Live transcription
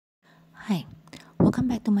Hi, welcome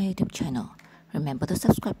back to my YouTube channel. Remember to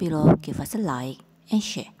subscribe below, give us a like and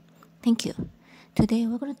share. Thank you. Today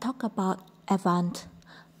we're going to talk about Avant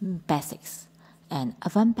Basics. And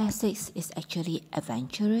Avant Basics is actually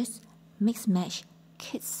adventurous, mixed match,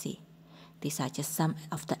 kidsy. These are just some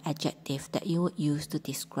of the adjectives that you would use to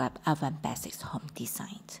describe Avant Basics home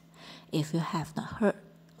design. If you have not heard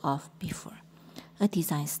of before, a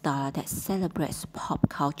design style that celebrates pop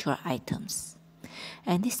culture items.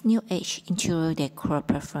 And this new age interior decor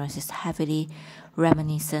preference is heavily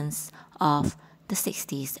reminiscent of the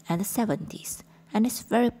 60s and the 70s, and is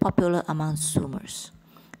very popular among Zoomers.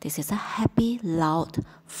 This is a happy, loud,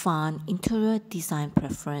 fun interior design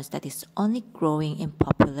preference that is only growing in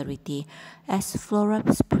popularity as floral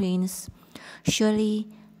prints, surely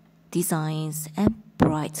designs, and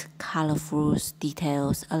bright, colorful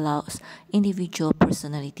details allows individual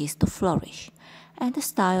personalities to flourish. And the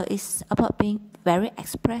style is about being very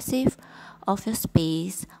expressive of your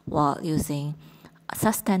space while using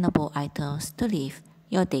sustainable items to live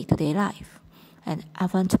your day-to-day life. And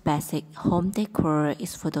Avant Basic home decor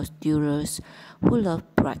is for those doers who love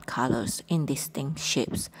bright colors in distinct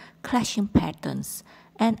shapes, clashing patterns,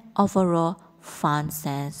 and overall fun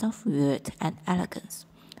sense of weird and elegance.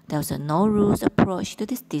 There's a no-rules approach to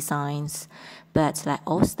these designs, but like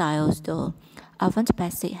all styles though, Avant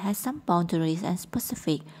Basic has some boundaries and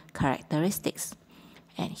specific characteristics.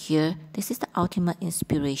 And here, this is the ultimate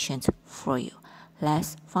inspiration for you.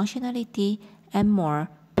 Less functionality and more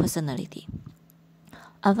personality.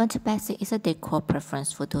 Avant Basic is a decor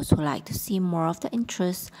preference for those who like to see more of the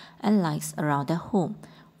interests and likes around their home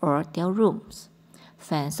or their rooms.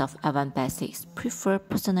 Fans of Avant Basics prefer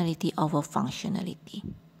personality over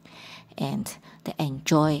functionality, and they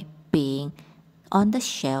enjoy being on the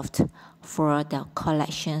shelf for their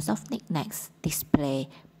collections of knickknacks displayed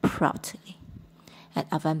proudly. And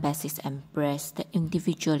Avant Basics embrace the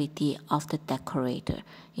individuality of the decorator.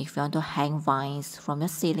 If you want to hang vines from your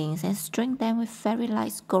ceilings and string them with fairy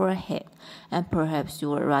lights, go ahead. And perhaps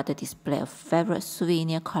you would rather display a favorite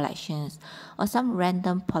souvenir collections or some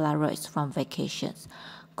random Polaroids from vacations,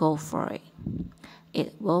 go for it.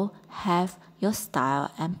 It will have your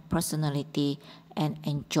style and personality and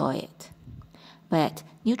enjoy it. But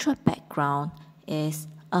neutral background is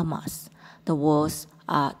a must. The walls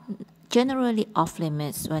are generally off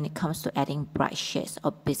limits when it comes to adding bright shades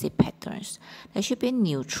or busy patterns. They should be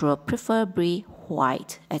neutral, preferably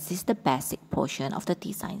white, as is the basic portion of the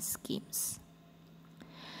design schemes.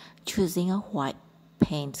 Choosing a white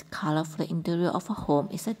paint color for the interior of a home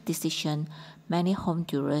is a decision many home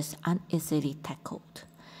doers uneasily tackled.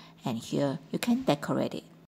 And here you can decorate it